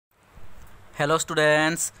Hello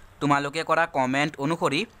students तुम्हालोके करा comment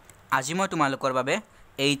अनुसरी आज मैं तुम्हालोकर बाबे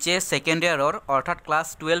AHSEC सेकेंड इयरर अर्थात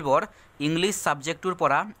क्लास 12 इंग्लिश सब्जेक्टर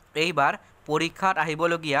परा एइबार परीक्षात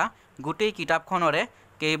आहिबलगिया गोटेई किताबखनरे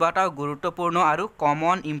केइबाटाओ गुरुत्वपूर्ण और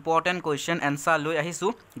कमन इम्पर्टेन्ट क्वेश्चन एन्सार লৈ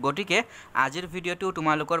আহিছো গটিকে আজিৰ ভিডিওটো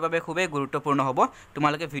তোমালোকৰ বাবে খুবেই গুৰুত্বপূৰ্ণ হ'ব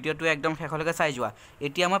তোমালোকে ভিডিওটো একদম শেষলৈকে চাই যোৱা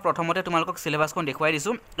এতিয়া মই প্ৰথমতে তোমালোকক সিলেবাসখন দেখুৱাই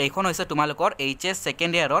দিছো এইখন হৈছে তোমালোকৰ AHSEC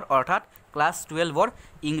সেকেন্ড ইয়াৰৰ অৰ্থাৎ ক্লাস 12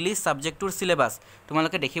 इंग्लिश सब्जेक्टर सिलेबास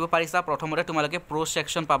तुम्हारे देखिए पारिसा प्रथमते तुम्हारे प्रो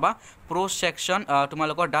सेक्शन पाबा प्रो सेक्शन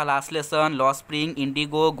तुम्हारे द लास्ट लेसन ल spring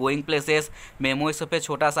Indigo going places memories of ए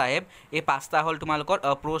छोटा साहेब ये पाँचटा हल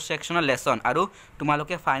तुम्हारे प्रो सेक्शनर लेसन और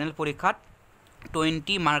तुम्हारे फाइनल परीक्षा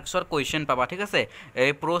 20 मार्क्सर क्वेश्चन पाबा ठीक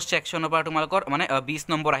है प्रो सेक्शनर पर तुम्हारे माने 20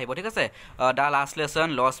 नम्बर आहिब ठीक है द लास्ट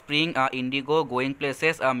लेसन ल spring Indigo going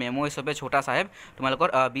places memories of ए छोटा साहेब तुम्हारे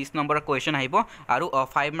 20 नम्बर क्वेश्चन आहिब और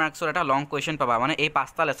 5 मार्क्सर एटा लंग क्वेश्चन पाबा माने ये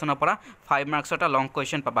पाँचटा लेसनर पर 5 मार्क्सर एटा लंग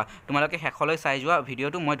क्वेश्चन पाबा तुम्हारे शेषলৈ চাই যোৱা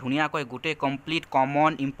ভিডিওটো মই ধুনীয়াকৈ গোটেই complete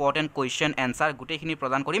common important question answer গোটেইখিনি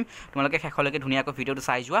প্ৰদান কৰিম তোমালোকে शेषলৈকে ধুনীয়াকৈ ভিডিওটো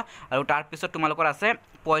চাই যোৱা আৰু তাৰ পিছত তোমালোকৰ আছে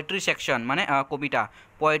पोएट्री सेक्शन माने कविता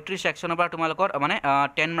पोएट्री सेक्शनर पर तुम्हारे माने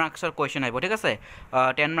 10 मार्क्सर क्वेश्चन आहिब ठीक है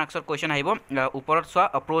 10 मार्क्सर क्वेश्चन आहिब ऊपर चुआ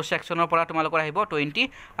प्रो सेक्शनर पर तुम्हारे आहिब 20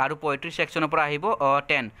 और पोएट्री सेक्शनर पर आहिब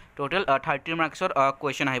 10 टोटल 30 मार्क्सर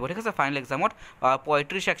क्वेश्चन आहिब ठीक है फाइनल एग्जामत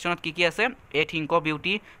पोएट्री सेक्शनत की आछे ए think of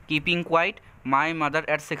beauty keeping quiet my mother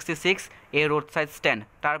eight 66 A road side stand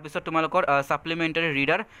तार पिছত तुम्हालोकर सप्लीमेंटारी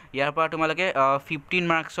रीडर यार पर तुम्हालोके 15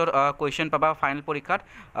 मार्क्सर क्वेश्चन पाबा फाइनल परीक्षात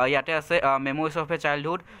याते आछे memories of A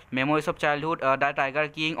childhood the tiger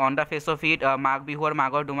king on the face of it माघ बिहुर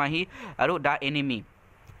माघर दुमाही और the enemy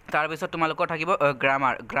तार पिছত तुम्हालोकर থাকিব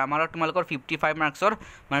grammar तुम्हालोकर 55 मार्क्सर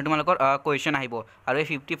माने तुम्हालोकर question आहिब और ये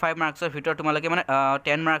 55 मार्क्सर ভিতৰত तुम्हालोके माने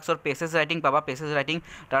 10 मार्क्सर पेसेज राइटिंग पाबा पेसेज राइटिंग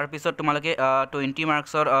तार पिছত तुम्हालोके 20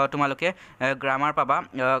 मार्क्सर तुम्हालोके grammar पाबा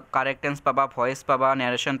correct tense पाबा voice पाबा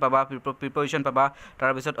narration पाबा preposition पाबा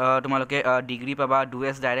तार पिছত तुम्हालोके डिग्री पाबा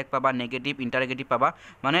डुएस डायरेक्ट पाबा नेगेटिव इंटारगेटिव पाबा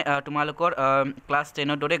माने तुम्हालोकर क्लास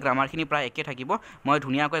 10 दरे ग्रामारखिनि प्राय एके থাকিব মই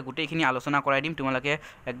ধুনীয়াকৈ গোটেইখিনি আলোচনা কৰাই দিম তোমালোকে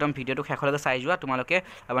একদম ভিডিওটো শেষলৈকে চাই যোৱা তোমালোকে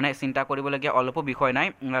মানে চিন্তা কৰিবলগীয়া অলপো বিষয় নাই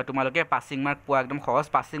তোমালোকে পাসিং মাৰ্ক পোৱা একদম সহজ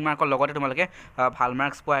পাসিং মাৰ্কৰ লগতে তোমালোকে ভাল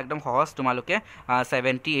মাৰ্কস পোৱা একদম সহজ তোমালোকে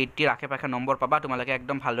 70 80 আশে পাশে নম্বৰ পাবা তোমালোকে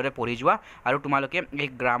একদম ভালদৰে পঢ়ি যোৱা আৰু তোমালোকে এই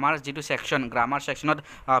গ্ৰামাৰ যেটো সেকশন গ্ৰামাৰ সেকশনত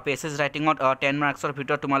পেसेज ৰাইটিংত 10 মাৰ্কসৰ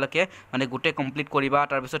ভিতৰত তোমালোকে মানে গুটে কমপ্লিট কৰিবা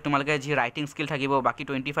তাৰ পিছত তোমালোকে যি ৰাইটিং স্কিল থাকিব বাকি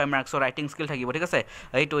 25 মাৰ্কসৰ ৰাইটিং স্কিল থাকিব ঠিক আছে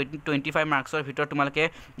এই 25 মাৰ্কসৰ ভিতৰত তোমালোকে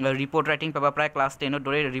ৰিপোৰ্ট ৰাইটিং পাবা প্ৰায় ক্লাস 10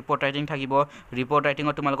 দৰে ৰিপোৰ্ট ৰাইটিং থাকিব ৰিপোৰ্ট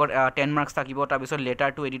ৰাইটিংত তোমালোকৰ 10 মাৰ্কস থাকিব তাৰ পিছত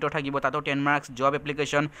লেটাৰ টু एडिटर থাকিব তাতো 10 marks job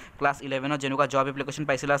application class 11 जेनुका job application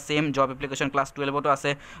पाइছিলা same job application class 12 तो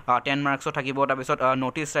আছে 10 मार्क्सर থাকিব তাৰ পিছত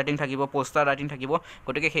নোটিস ৰাইটিং থাকিব পোস্টাৰ ৰাইটিং থাকিব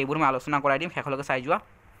গটিকে সেইবোৰ মই আলোচনা কৰাই দিম শেষলৈকে চাই যোৱা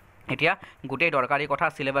এতিয়া গোটেই দৰকাৰী কথা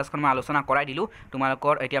সিলেবাসখন মই আলোচনা কৰাই দিলো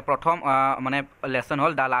তোমালোকৰ এতিয়া প্ৰথম মানে লেসন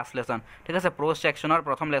হল দা লাষ্ট লেসন ঠিক আছে প্ৰো সেকশনৰ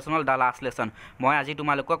প্ৰথম লেসন হল দা লাষ্ট লেসন মই আজি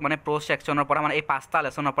তোমালোকক মানে প্ৰো সেকশনৰ পৰা মানে এই পাঁচটা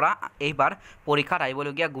লেসনৰ পৰা এইবাৰ পৰীক্ষাত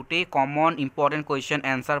আহিবলগীয়া গোটেই কমন ইম্পৰ্টেন্ট क्वेश्चन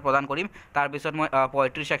एन्सार প্ৰদান কৰিম তাৰ পিছত মই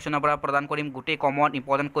পোয়েট্ৰি সেকশনৰ পৰা প্ৰদান কৰিম গোটেই কমন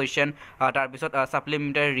ইম্পৰ্টেন্ট क्वेश्चन তাৰ পিছত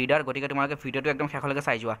সাপ্লিমেন্টাৰী ৰিডাৰ গতিকে তোমালোকে ভিডিওটো একদম শেষলৈকে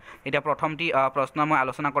চাই যোৱা এতিয়া প্ৰথমটি প্ৰশ্ন মই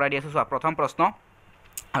আলোচনা কৰাই দি আছো প্ৰথম প্ৰশ্ন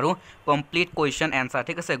और कमप्लीट क्वेश्चन एन्सार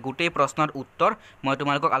ठीक है गोटे प्रश्नर उत्तर मैं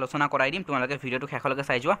तुम्हारे आलोचना कराई दिम तुम्हारे भिडिओ शेषলৈকে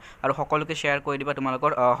चाई जा और सकलोके शेयर कर दिबा तुम्हारे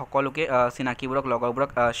सकलोके चिनाकीबोरक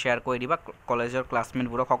लगरबोरक शेयर कर दिबा कलेजर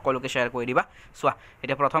क्लासमेटबोरक सकलोके शेयर कर दिबा चुआ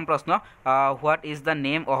एटा प्रथम प्रश्न what is the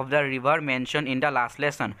name of the river mention in the last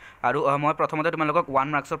lesson और मैं प्रथमते तुम्हारे 1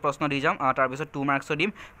 मार्क्सर प्रश्न दी जाम तार पिছত 2 मार्क्सर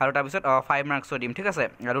दिम और तार पिছত 5 मार्क्सर दिम ठीक है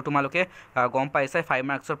और तुम्हारे गम पाइछे 5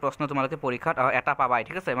 मार्क्सर प्रश्न तुम्हारे परीक्षात एटा पाबाई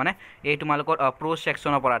ठीक है माने ये तुम्हारे प्रो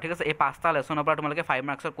सेक्शन ठीक है ये पाँचटा लेसनर पर तुम्हारे 5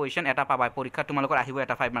 मार्क्सर क्वेश्चन एटा पाबा परीक्षा तुम्हारे आहिब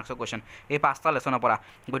एटा 5 मार्क्सर क्वेश्चन ये पाँचटा लेसनर पर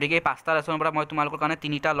गतिके ये पाँचटा लेसनर पर मैं तुम्हारे कारण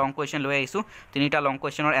 3टा लंग क्वेश्चन লৈ আহিছো 3टा लंग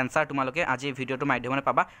क्वेश्चनर एन्सार तुम्हारे आज भिडिओर माध्यमेৰে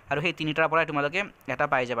पाबा और সেই 3টাৰ পৰা তোমালোকে এটা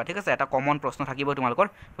পাই যাবা ঠিক আছে এটা কমন প্ৰশ্ন থাকিব তোমালোকৰ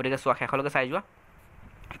গতিকে চোৱা শেষলৈকে চাই যোৱা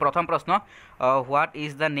प्रथम प्रश्न what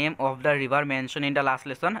is the name of the river mention in the last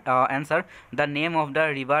lesson answer the name of the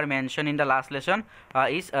river mention in the last lesson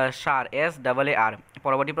is शार SAAR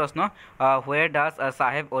परवर्ती प्रश्न where does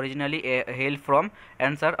Saheb originally hello from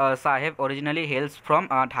answer Saheb originally हेल्स from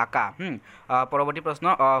Dhaka परवर्ती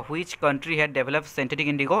प्रश्न which country had developed synthetic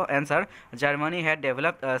Indigo answer Germany had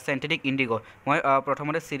developed synthetic Indigo मैं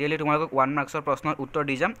प्रथमते serially तुम्हारे 1 मार्क्सर प्रश्न उत्तर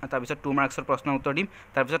दी जाम तार पिছত 2 मार्क्सर प्रश्न उत्तर दिम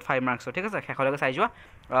तार पिছত 5 मार्क्सर ठीक है शेषলৈকে চাই যোৱা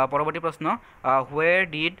परवर्ती प्रश्न where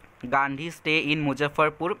did Gandhi stay in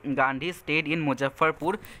Muzaffarpur Gandhi stayed in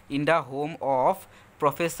Muzaffarpur in the home of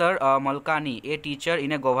professor Malkani a teacher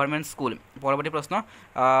in A government school परवर्ती प्रश्न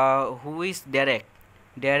who is direct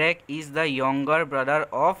Derek is the younger brother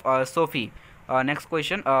of Sophie. Next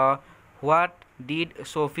question. What did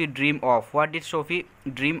Sophie dream of? What did Sophie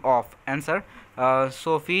dream of? Answer.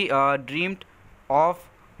 Sophie dreamed of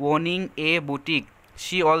owning a boutique.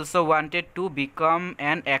 She also wanted to become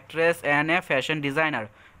an actress and a fashion designer.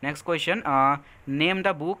 Next question. Name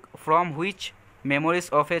the book from which Memories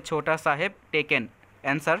of a Chota Sahib taken.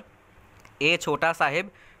 Answer. A Chota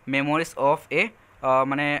Sahib Memories of a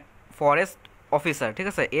মানে forest officer ঠিক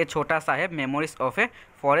আছে এ ছোটা সাহেব memories of A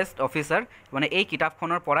forest officer মানে এই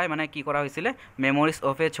কিতাপখনৰ পৰাই মানে কি কৰা হৈছিলে মেমৰিজ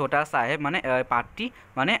অফ এ ছোটা সাহেব মানে পাৰ্টি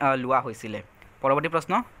মানে লোৱা হৈছিলে পৰৱৰ্তী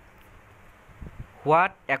প্ৰশ্ন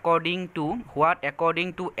What according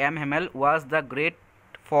to M. Hamel was the great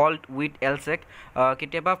fault with AHSEC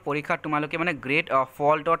কেতিয়াবা পৰীক্ষাত তোমালোকে মানে গ্ৰেট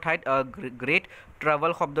ফল্টৰ ঠাইত গ্ৰেট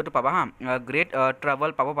ট্ৰাভেল শব্দটো পাবা হা গ্ৰেট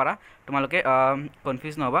ট্ৰাভেল পাব পাৰা তোমালোকে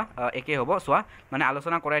কনফিউজ নহবা একে হ'ব চোৱা মানে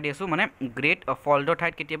আলোচনা কৰাই দিছো মানে গ্ৰেট ফল্টৰ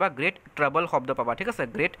ঠাইত কেতিয়াবা গ্ৰেট ট্ৰাভেল শব্দ পাবা ঠিক আছে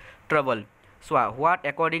গ্ৰেট ট্ৰাভেল চোৱা What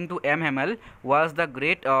according to M. Hamel was the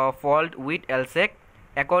great fault with AHSEC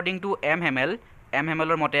according to M.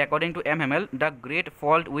 Hamelor mote according to M. Hamel the great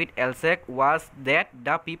fault with AHSEC was that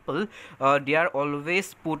the people they are always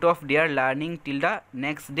put off their learning till the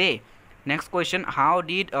next day. Next question how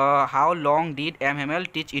long did M. Hamel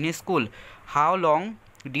teach in his school? How long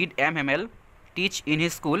did M. Hamel teach in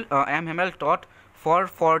his school? M. Hamel taught for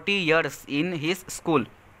 40 years in his school.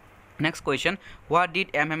 Next question what did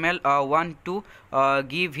M. Hamel want to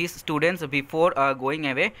give his students before going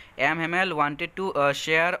away? M. Hamel wanted to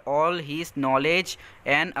share all his knowledge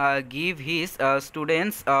and give his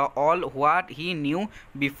students all what he knew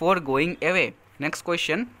before going away. Next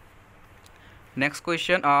question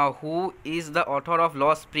who is the author of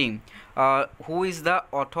Lost Spring? Who is the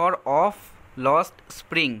author of Lost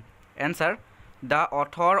Spring? Answer the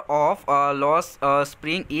author of Lost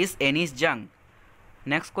Spring is Ennis Jung.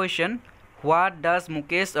 Next question what does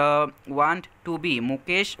Mukesh want to be?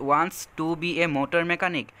 Mukesh wants to be a motor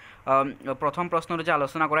mechanic. প্ৰথম প্ৰশ্নটো যে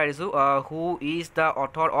আলোচনা কৰাই দিছো who is the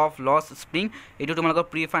author of Lost Spring এটো তোমালোকৰ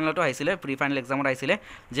pre ফাইনালটো আহিছিলে pre final এক্সামত আহিছিলে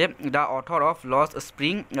যে the author of Lost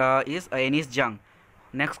Spring is Ennis Jung.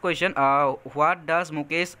 Next question what does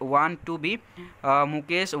Mukesh want to be?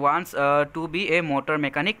 Mukesh wants to be a motor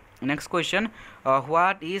mechanic. Next question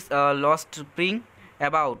what is Lost Spring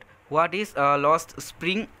about? What is Lost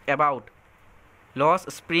Spring about? Lost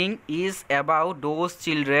Spring is about those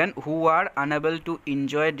children who are unable to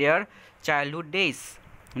enjoy their childhood days.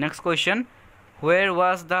 Next question where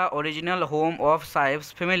was the original home of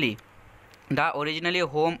Sahib's family? The originally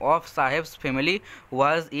home of Sahib's family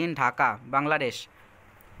was in Dhaka, Bangladesh.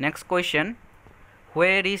 Next question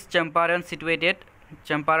where is Champaran situated?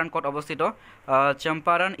 Champaran kot obostito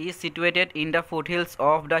Champaran is situated in the foothills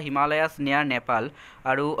of the Himalayas near Nepal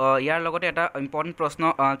aru yar logote eta important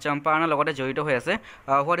proshno Champaran logote joito hoy ase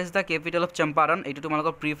what is the capital of Champaran etu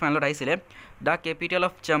tumalokor pre final lot aisile the capital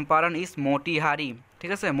of Champaran is Motihari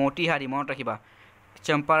thik ase Motihari monot rakhiba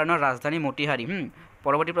Champaranor rajdhani Motihari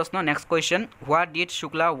poroboti proshno next question what did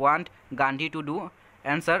Shukla want Gandhi to do?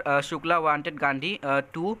 Answer Shukla wanted Gandhi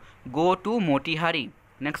to go to Motihari.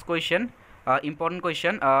 Next question important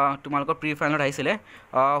question tumalokor pre final aisile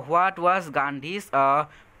what was Gandhi's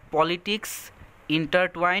politics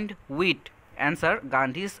intertwined with? Answer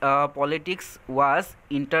Gandhi's politics was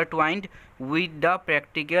intertwined with the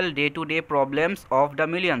practical day to day problems of the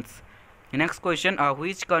millions. Next question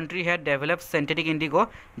which country had developed synthetic indigo?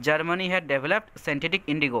 Germany had developed synthetic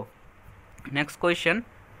indigo. Next question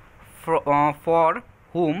for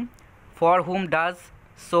whom does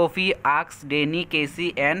Sophie ask Danny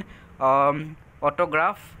Casey and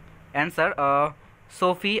autograph? Answer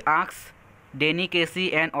Sophie asks Danny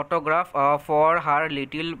Casey an autograph for her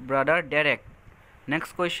little brother Derek.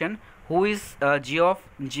 Next question who is Geoff?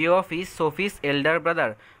 Geoff is Sophie's elder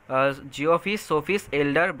brother. Geoff is Sophie's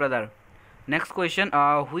elder brother. Next question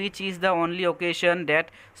which is the only occasion that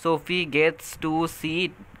Sophie gets to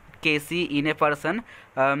see Casey in a person?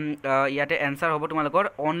 Yate answer hobo tumalokor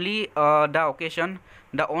only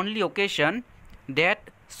the only occasion that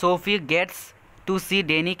Sophie gets to see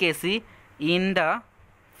Danny Casey in the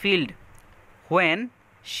field when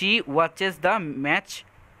she watches the match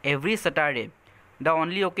every Saturday. The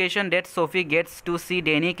only occasion that Sophie gets to see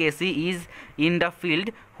Danny Casey is in the field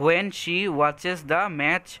when she watches the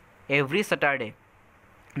match every Saturday.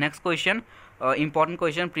 Next question important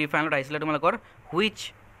question pre final aisile tumalokor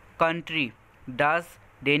which country does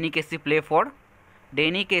Danny Casey play for?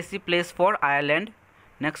 Danny Casey plays for Ireland.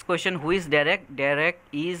 Next question who is Derek? Derek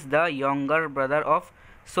is the younger brother of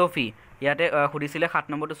Sophie. Yate khudisile 7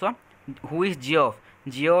 number to so who is Geoff?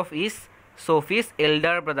 Geoff is Sophie's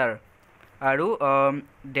elder brother. আৰু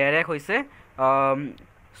Derek হৈছে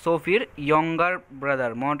সোফিৰ younger brother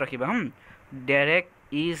মনত ৰাখিবা Derek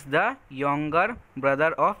is the younger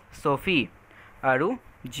brother of Sophie আৰু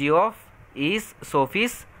Geoff is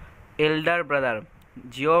Sophie's elder brother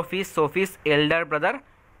Geoff is Sophie's elder brother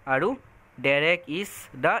আৰু Derek is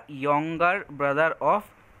the younger brother of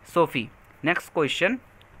Sophie next question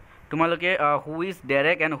তোমালোকে who is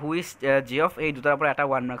Derek and who is Geoff এই দুটাৰ পৰা এটা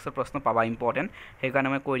 1 marks প্ৰশ্ন পাবা important হেকাৰণে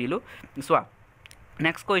মই কৈ দিলো সোৱা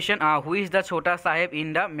next question who is the Chota Sahib in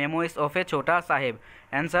the memoirs of a Chota Sahib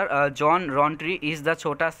answer John Rountree is the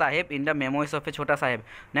Chota Sahib in the memoirs of a Chota Sahib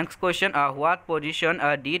next question what position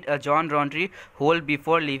did John Rountree hold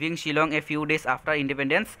before leaving Shillong a few days after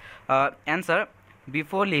independence answer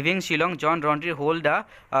before leaving Shillong John Rountree hold the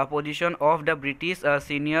position of the British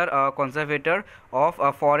senior conservator of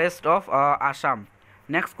forest of Assam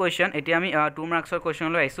next question এতিয়া আমি 2 marks question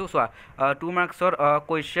লৈ আইছো সোৱা 2 marks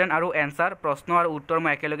question আৰু answer প্ৰশ্ন আৰু উত্তৰ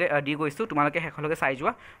মই একেলগে দি গৈছো তোমালোকে হেকলগে চাই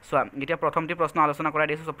যোৱা সোৱা এতিয়া প্ৰথমটি প্ৰশ্ন আলোচনা কৰা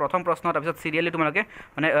দিছো প্ৰথম প্ৰশ্ন তাৰ পিছত সিৰিয়ালি তোমালোকে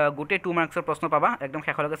মানে গুটে 2 marks প্ৰশ্ন পাবা একদম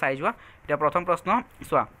হেকলগে চাই যোৱা এতিয়া প্ৰথম প্ৰশ্ন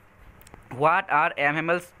সোৱা what are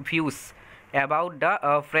MML's views about the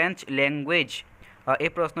French language এই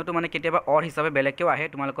প্ৰশ্নটো মানে কেতিয়াবা অৰ হিচাপে বেলেগকেও আহে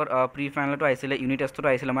তোমালোকৰ প্ৰি ফাইনালটো আইছিলে ইউনিট টেষ্টটো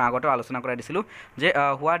আইছিলে মই আগতে আলোচনা কৰা দিছিলো যে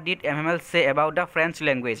what did MML say about the French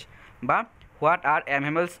language বা what are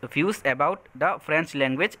MML's views about the French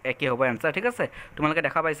language একে হ'ব आंसर ঠিক আছে তোমালোকে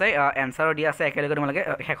দেখা পাইছাই आंसर দিয়া আছে একেলগে তোমালোকে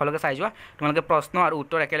হেকলগে চাই যোৱা তোমালোকে প্ৰশ্ন আৰু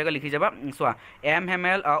উত্তৰ একেলগে লিখি যাবা সোৱা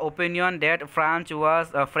MML opinion that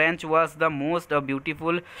French was the most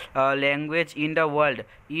beautiful language in the world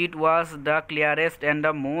it was the clearest and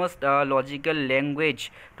the most logical language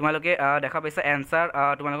তোমালোকে দেখা পাইছা आंसर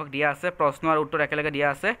তোমালোকক দিয়া আছে প্ৰশ্ন আৰু উত্তৰ একেলগে দিয়া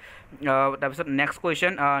আছে তাৰ পিছত নেক্সট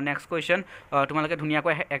কোৱেশ্চন তোমালোকে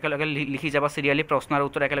ধুনিয়াকৈ একেলগে লিখি যাবা সিৰিয়ালি প্ৰশ্ন আৰু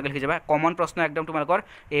উত্তৰ একেলগে লিখি যাবা কমন প্ৰশ্ন একদম তোমালোকৰ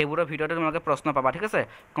এইবোৰৰ ভিতৰতে তোমালোকে প্ৰশ্ন পাবা ঠিক আছে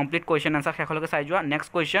কমপ্লিট কোৱেশ্চন आंसर হেকলগে চাই যোৱা next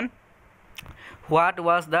question what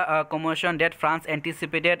was the commotion that France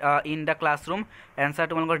anticipated in the classroom answer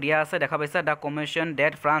তোমালোকৰ দিয়া আছে দেখা পাইছা the commotion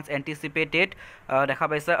that France anticipated দেখা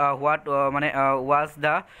পাইছা what মানে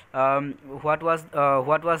what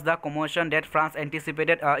was the commotion that France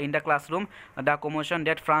anticipated in the classroom the commotion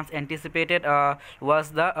that France anticipated was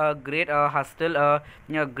the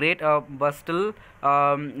great bustle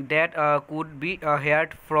that could be heard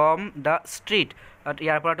from the street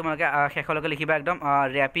ইয়াৰ পৰা তোমালোকে হেকলগে লিখিবা একদম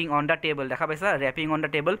ৰ্যাপিং on the table দেখা পাইছা ৰ্যাপিং on the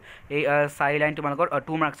table এই চাৰি line তোমালোকৰ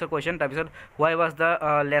 2 মাৰ্কছৰ question তাৰ পিছত why was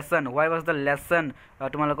the lesson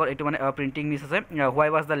তোমালোকৰ এটো মানে প্ৰিন্টিং মিছ আছে why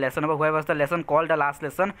was the lesson called the last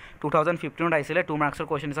lesson 2015 আইছিলে 2 মাৰ্কছৰ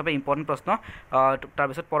question হিচাপে ইম্পৰ্টেন্ট প্ৰশ্ন তাৰ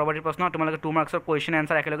পিছত পৰৱৰ্তী প্ৰশ্ন তোমালোকে 2 মাৰ্কছৰ কোৱেশ্চন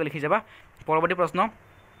আনসাৰ একেলগে লিখি যাবা পৰৱৰ্তী প্ৰশ্ন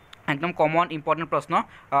একদম কমন ইম্পৰ্টেন্ট প্ৰশ্ন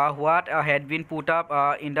what had been put up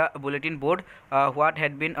in the bulletin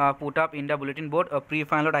board pre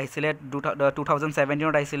ফাইনালত আইছিলে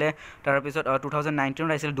 2017 আইছিলে তাৰ পিছত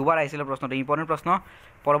 2019 আইছিলে দুবাৰ আইছিলে প্ৰশ্নটো ইম্পৰ্টেন্ট প্ৰশ্ন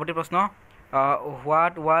পৰৱৰ্তী প্ৰশ্ন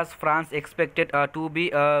what was France expected to be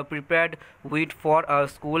prepared with for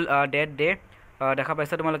school that day দেখা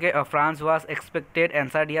পাইছা তোমালোকে France was expected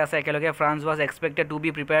answer দিয়া আছে একেলগে France was expected to be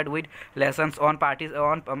prepared with lessons on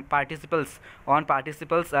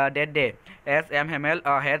participles that day as MML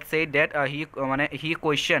had said that he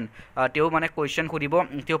question তেও মানে question খুদিব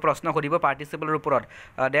তেও প্ৰশ্ন খুদিব participle ওপৰত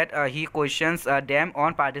that he questions them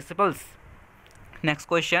on participles next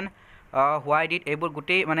question why did এইবোৰ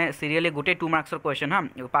গুটে মানে সিৰিয়ালি গুটে 2 মাৰ্কছৰ question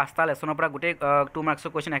পাঁচটা লেসনৰ পৰা গুটে 2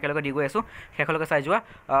 মাৰ্কছৰ question একেলগে দি গৈ আছো হেকলগে চাই যোৱা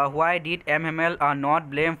why did MML not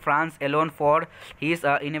blame France alone for his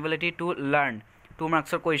inability to learn 2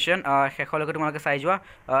 marks question হেকলগে তোমালোকে চাই যোৱা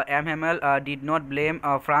MML did not blame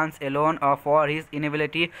France alone for his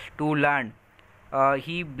inability to learn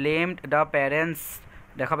he blamed the parents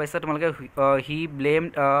দেখা পাইছা তোমালোকে he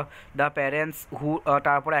blamed the parents who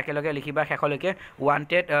তাৰ পৰা একেলগে লিখিবা হেকলগে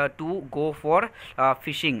wanted to go for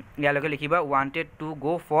fishing ইয়ালগে লিখিবা wanted to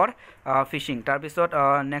go for fishing তাৰ পিছত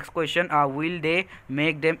next question will they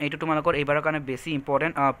make them এটো তোমালোকৰ এবাৰৰ কাৰণে বেছি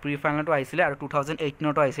ইম্পৰ্টেন্ট প্ৰি ফাইনালটো আইছিলে আৰু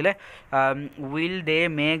 2018 টো আইছিলে will they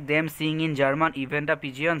make them sing in German even the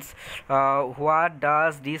pigeons what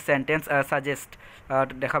does this sentence suggest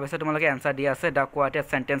দেখা পাইছা তোমালোকে आंसर দিয়া আছে the quoted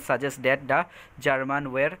sentence suggests that the German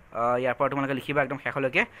were ইয়াৰ পৰা তোমালোকে লিখিবা একদম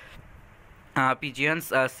হেকলগে pigeons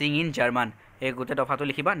sing in German এই গোটেই দফাটো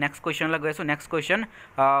লিখিবা নেক্সট কুৱেশ্যনলৈ গৈ আছোঁ next question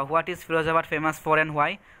what is Firozabad famous for and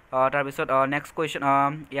হোৱাই তাৰপিছত নেক্সট কুৱেশ্যন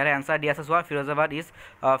ইয়াৰে এনচাৰ দিয়া আছে চোৱা Firozabad is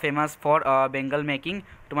famous for Bengal making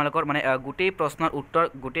তোমালোকৰ মানে গোটেই প্ৰশ্নৰ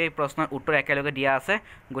উত্তৰ একেলগে দিয়া আছে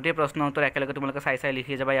গোটেই প্ৰশ্নৰ উত্তৰ একেলগে তোমালোকে চাই চাই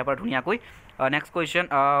লিখি যাবা ইয়াৰ পৰা ধুনীয়াকৈ next question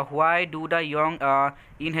why do the young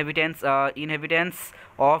ইনহেবিটেন্স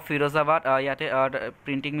of Firozabad ইয়াতে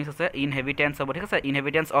প্ৰিণ্টিং মিছ আছে ইনহেবিটেন্স হ'ব ঠিক আছে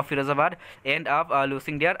ইনহেবিটেন্স of Firozabad and up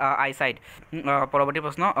লুচিং there আইচাইট পৰৱৰ্তী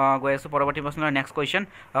প্ৰশ্ন গৈ আছোঁ পৰৱৰ্তী প্ৰশ্নৰ নেক্সট কুৱেশ্যন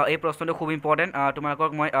এই প্ৰশ্নটো খুব ইম্পৰ্টেণ্ট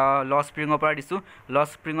তোমালোকক মই ল স্প্ৰিঙৰ পৰা দিছোঁ ল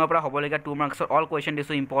স্প্ৰিঙৰ পৰা হ'বলগীয়া 2 মাৰ্কছৰ অল কুৱেশ্যন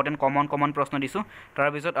দিছোঁ ইম্পৰ্টেণ্ট কমন প্ৰশ্ন দিছোঁ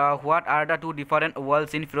তাৰপিছত what are the 2 different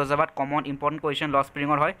worlds in Firozabad common important question ল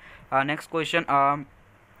স্প্ৰিঙৰ হয় next question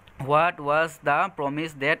what was the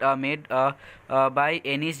promise that made by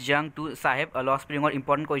Anis Jung to Sahib law spring or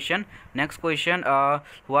important question next question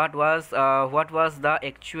what was the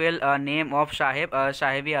actual name of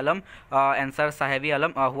Sahebi Alam answer Sahebi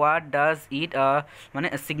Alam what does it mane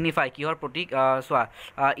signify kihor protik so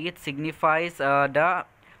it signifies the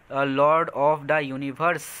lord of the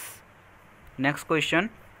universe next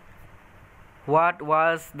question what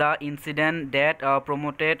was the incident that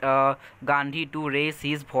promoted Gandhi to raise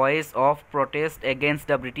his voice of protest against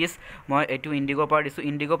the British মই এটো Indigo পৰা দিছো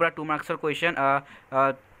Indigo পৰা 2 মাৰ্কছৰ question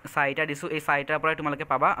চাৰিটা দিছো এই চাৰিটাৰ পৰাই তোমালোকে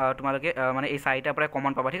পাবা তোমালোকে মানে এই চাৰিটাৰ পৰাই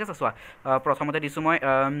কমন পাবা ঠিক আছে চোৱা প্ৰথমতে দিছো মই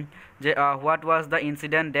যে what was the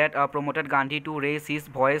incident that promoted Gandhi to raise his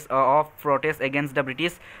voice of protest against the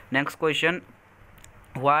British next question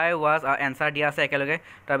why was answer দিয়া আছে একেলগে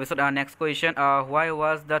তাৰপিছত next question why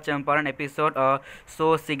was the Champaran episode so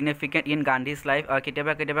significant in Gandhi's life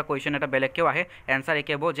কেতিয়াবা question এটা বেলেগকেও আহে answer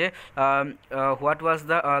একে হ'ব যে what was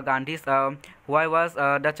the Gandhi's why was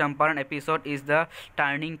the Champaran episode is the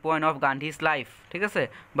turning point of Gandhi's life ঠিক আছে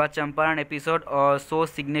but Champaran episode so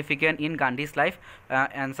significant in Gandhi's life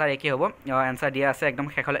answer একে হ'ব answer দিয়া আছে একদম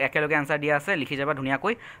একেলগে answer দিয়া আছে লিখি যাবা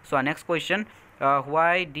ধুনীয়াকৈ so next question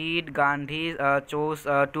why did Gandhi chose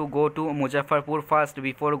to go to Muzaffarpur first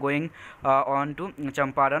before going on to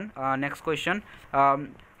Champaran next question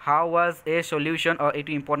how was a solution it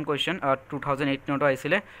important question 2018 note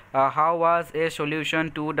aisile how was a solution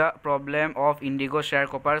to the problem of indigo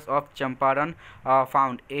sharecroppers of Champaran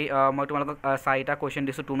found moi tumalok saita question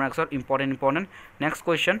disu 2 marks important next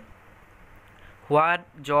question what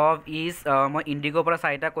job is মই Indigo পৰা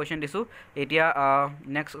চাৰিটা question দিছোঁ এতিয়া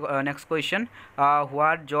next question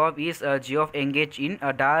what job is Geoff engaged in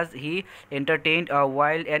does he entertain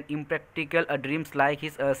wild and impractical dreams like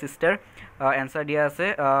his sister answer দিয়া আছে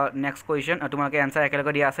next question তোমালোকে answer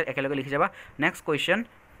একেলগে দিয়া আছে একেলগে লিখি যাবা next question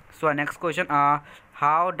so next question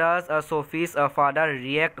how does Sophie's father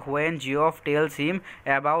react when Geoff tells him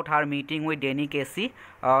about her meeting with Danny Casey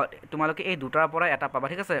তোমালোকে এই দুটাৰ পৰা এটা পাবা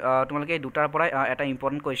ঠিক আছে তোমালোকে এই দুটাৰ পৰা এটা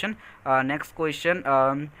important question next question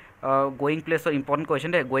going প্লেছৰ important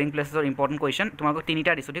question they going প্লেছৰ important question তোমালোকক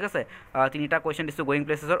তিনিটা দিছোঁ ঠিক আছে তিনিটা কুৱেশ্যন দিছোঁ going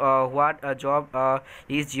প্লেছৰ what job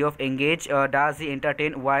is Geoff engaged does he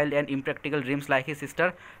entertain wild and impractical dreams like his sister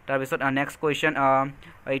তাৰপিছত নেক্সট কুৱেশ্যন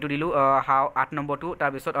এইটো দিলোঁ হাউ 8 নম্বৰটো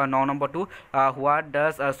তাৰপিছত 9 নম্বৰটো what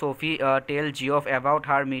does Sophie tell Geoff about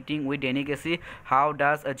her meeting with Danny Casey how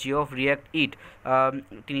does Geoff react it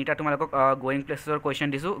তিনিটা তোমালোকক going প্লেছৰ question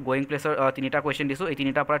দিছোঁ going প্লেছৰ তিনিটা কুৱেশ্যন দিছোঁ এই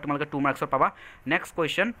তিনিটাৰ পৰা তোমালোকে 2 মাৰ্কছৰ পাবা next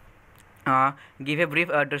question give a brief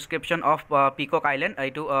description of Peacock Island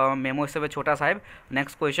এইটো মেমো হিচাপে ছোটা সাহেব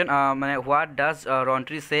next question মানে what does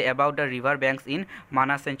Rontry say about the river banks in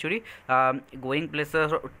Manas Sanctuary going places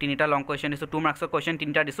তিনিটা লং কুৱেশ্যন দিছোঁ 2 মাৰ্কছৰ কুৱেশ্যন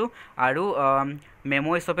তিনিটা দিছোঁ আৰু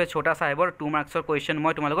মেমো হিচাপে ছোটা সাহেবৰ 2 মাৰ্কছৰ কুৱেশ্যন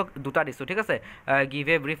মই তোমালোকক দুটা দিছোঁ ঠিক আছে give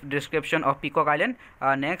a brief description of Peacock Island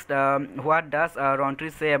next what does Rontry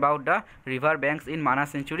say about the river banks in Manas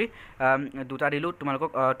Sanctuary দুটা দিলোঁ তোমালোকক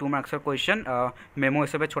 2 মাৰ্কছৰ কুৱেশ্যন মেমো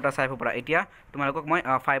হিচাপে ছোটা সাহেবৰ পৰা এতিয়া তোমালোকক মই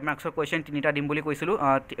 5 মাৰ্কছৰ কুৱেশ্যন তিনিটা দিম বুলি কৈছিলোঁ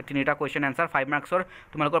তিনিটা কুৱেশ্যন এনচাৰ 5 মাৰ্কছৰ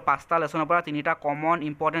তোমালোকৰ 5টা লেছনৰ পৰা তিনিটা কমন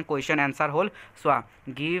ইম্পৰ্টেণ্ট কুৱেশ্যন এনচাৰ হ'ল চোৱা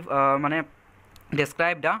গিভ মানে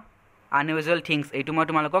ডেছক্ৰাইব দ্য unusual things এইটো মই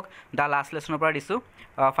তোমালোকক দা লাষ্ট লেছনৰ পৰা দিছোঁ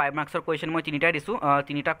 5 মাৰ্কছৰ কুৱেশ্যন মই তিনিটাই দিছোঁ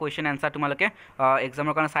তিনিটা কুৱেশ্যন এনচাৰ তোমালোকে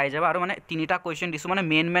এক্সামৰ কাৰণে চাই যাবা আৰু মানে তিনিটা কুৱেশ্যন দিছোঁ মানে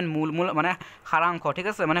মেইন মূল মানে সাৰাংশ ঠিক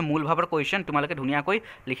আছে মানে মূল ভাৱৰ কুৱেশ্যন তোমালোকে ধুনীয়াকৈ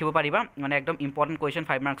লিখিব পাৰিবা মানে একদম important question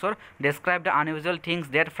 5 মাৰ্কছৰ describe the unusual things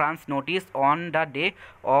that France noticed on the day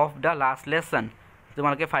of the last lesson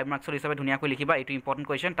তোমালোকে 5 মাৰ্কছৰ হিচাপে ধুনীয়াকৈ লিখিবা এইটো ইম্পৰ্টেণ্ট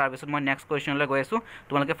কুৱেশ্যন তাৰপিছত মই নেক্সট কুৱেশ্যনলৈ গৈ আছোঁ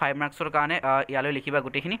তোমালোকে 5 মাৰ্কছৰ কাৰণে ইয়ালৈ লিখিবা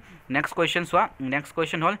গোটেইখিনি নেক্সট কুৱেশ্যন চোৱা নেক্সট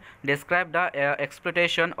কুৱেশ্যন হ'ল describe the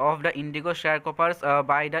exploitation of the IndiGo share ক্ৰপাৰ্ছ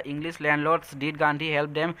by the English লেণ্ডলৰ্ডছ did Gandhi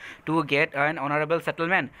help them to get N honourable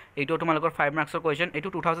settlement এইটো তোমালোকৰ 5 মাৰ্কছৰ কুৱেশ্যন এইটো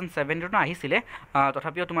 2017 আহিছিলে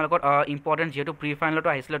তথাপিও তোমালোকৰ ইম্পৰ্টেণ্ট যিহেতু প্ৰি ফাইনেলতো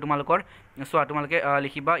আহিছিলে তোমালোকৰ চোৱা তোমালোকে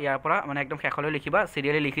লিখিবা ইয়াৰ পৰা মানে একদম শেষলৈ লিখিবা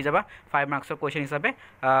চিৰিয়েলি লিখি যাবা 5 মাৰ্কছৰ কুৱেশ্যন হিচাপে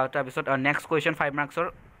তাৰপিছত নেক্সট কুৱেশ্যন 5 মাৰ্কছৰ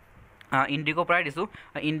ইণ্ডিগোৰ পৰাই দিছোঁ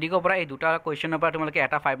ইণ্ডিগোৰ পৰা এই দুটা কুৱেশ্যনৰ পৰা তোমালোকে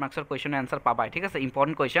এটা 5 মাৰ্কছৰ কুৱেশ্যনৰ এনচাৰ পাবাই ঠিক আছে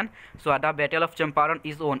important question so' the battle of Champaran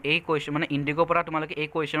is on এই কুৱেশ্যন মানে ইণ্ডিগোৰ পৰা তোমালোকে এই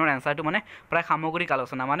কুৱেশ্যনৰ এনচাৰটো মানে প্ৰায় সামগ্ৰিক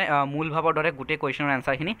আলোচনা মানে মূল ভাৱৰ দৰে গোটেই কুৱেশ্যনৰ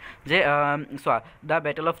এনচাৰখিনি যে চোৱা the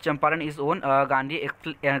battle of Champaran is on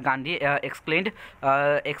Gandhi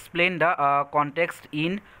explain the context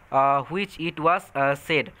in which it was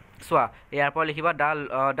said চোৱা ইয়াৰ পৰা লিখিবা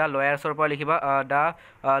দ্য লয়াৰ্ছৰ পৰা লিখিবা the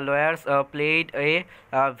lawyers played A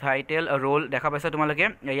vital roll দেখা পাইছা তোমালোকে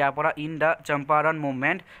ইয়াৰ পৰা ইন দ্য চম্পাৰণ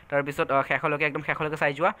মুভমেণ্ট তাৰপিছত শেষলৈকে একদম শেষলৈকে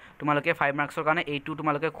চাই যোৱা তোমালোকে 5 মাৰ্কছৰ কাৰণে এইটো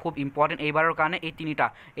তোমালোকে খুব ইম্পৰ্টেণ্ট এইবাৰৰ কাৰণে এই তিনিটা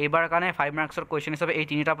এইবাৰৰ কাৰণে 5 মাৰ্কছৰ কুৱেশ্যন হিচাপে এই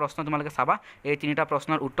তিনিটা প্ৰশ্ন তোমালোকে চাবা এই তিনিটা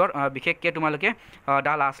প্ৰশ্নৰ উত্তৰ বিশেষকৈ তোমালোকে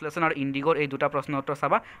দ্য লাষ্ট লেছন আৰু ইণ্ডিগোৰ এই দুটা প্ৰশ্নৰ উত্তৰ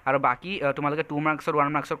চাবা আৰু বাকী তোমালোকে 2 মাৰ্কছৰ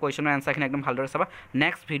 1 মাৰ্কছৰ কুৱেশ্যনৰ এনচাৰখিনি একদম ভালদৰে চাবা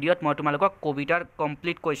নেক্সট ভিডিঅ'ত মই তোমালোকক কবিতাৰ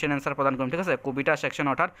কমপ্লিট কুৱেশ্যন এনচাৰ প্ৰদান কৰিম ঠিক আছে কবিতা ছেকশ্যন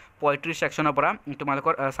অৰ্থাৎ পয়েট্ৰি ছেকশ্যনৰ পৰা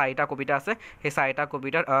তোমালোকৰ 4টা কবিতা আছে সেই 4টা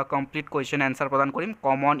কবিতাৰ কমপ্লিট কুৱেশ্যন এনচাৰ প্ৰদান কৰিম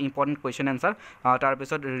কমন ইম্পৰ্টেণ্ট কুৱেশ্যন এনচাৰ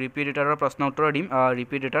তাৰপিছত ৰিপিট ৰিডাৰৰ প্ৰশ্ন উত্তৰ দিম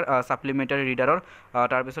ৰিপিট ৰিডাৰ ছাপ্লিমেণ্টাৰী ৰিডাৰৰ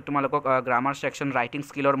তাৰপিছত তোমালোকক গ্ৰামাৰ ছেকশ্যন ৰাইটিং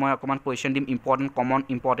স্কিলৰ মই অকণমান কুৱেশ্যন দিম ইম্পৰ্টেণ্ট কমন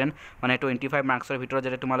ইম্পৰ্টেণ্ট মানে 25 মাৰ্কছৰ ভিতৰত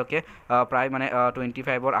যাতে তোমালোকে প্ৰায় মানে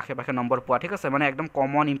 25ৰ আশে পাশে নম্বৰ পোৱা ঠিক আছে মানে একদম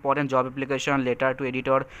common important job application letter to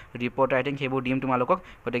editor report writing সেইবোৰ দিম তোমালোকক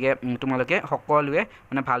গতিকে তোমালোকে সকলোৱে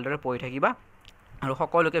মানে ভালদৰে পঢ়ি থাকিবা আৰু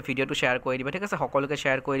সকলোকে ভিডিঅ'টো শ্বেয়াৰ কৰি দিবা ঠিক আছে সকলোকে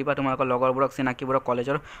শ্বেয়াৰ কৰি দিবা তোমালোকৰ লগৰবোৰক চিনাকিবোৰক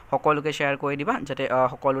কলেজৰ সকলোকে শ্বেয়াৰ কৰি দিবা যাতে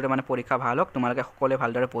সকলোৰে মানে পৰীক্ষা ভাল হওক তোমালোকে সকলোৱে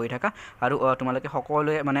ভালদৰে পঢ়ি থাকা আৰু তোমালোকে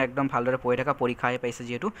সকলোৱে মানে একদম ভালদৰে পঢ়ি থাকা পৰীক্ষাই পাইছে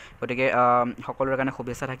যিহেতু গতিকে সকলোৰে কাৰণে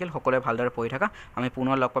শুভেচ্ছা থাকিল সকলোৱে ভালদৰে পঢ়ি থাকা আমি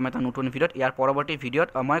পুনৰ লগ পাম এটা নতুন ভিডিঅ'ত ইয়াৰ পৰৱৰ্তী ভিডিঅ'ত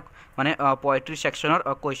মই মানে পয়েট্ৰি ছেকশ্যনৰ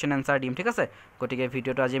কুৱেশ্যন এনচাৰ দিম ঠিক আছে গতিকে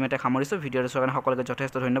ভিডিঅ'টো আজি আমি এটা সামৰিছোঁ ভিডিঅ'টো চোৱাৰ কাৰণে সকলোকে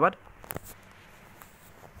যথেষ্ট ধন্যবাদ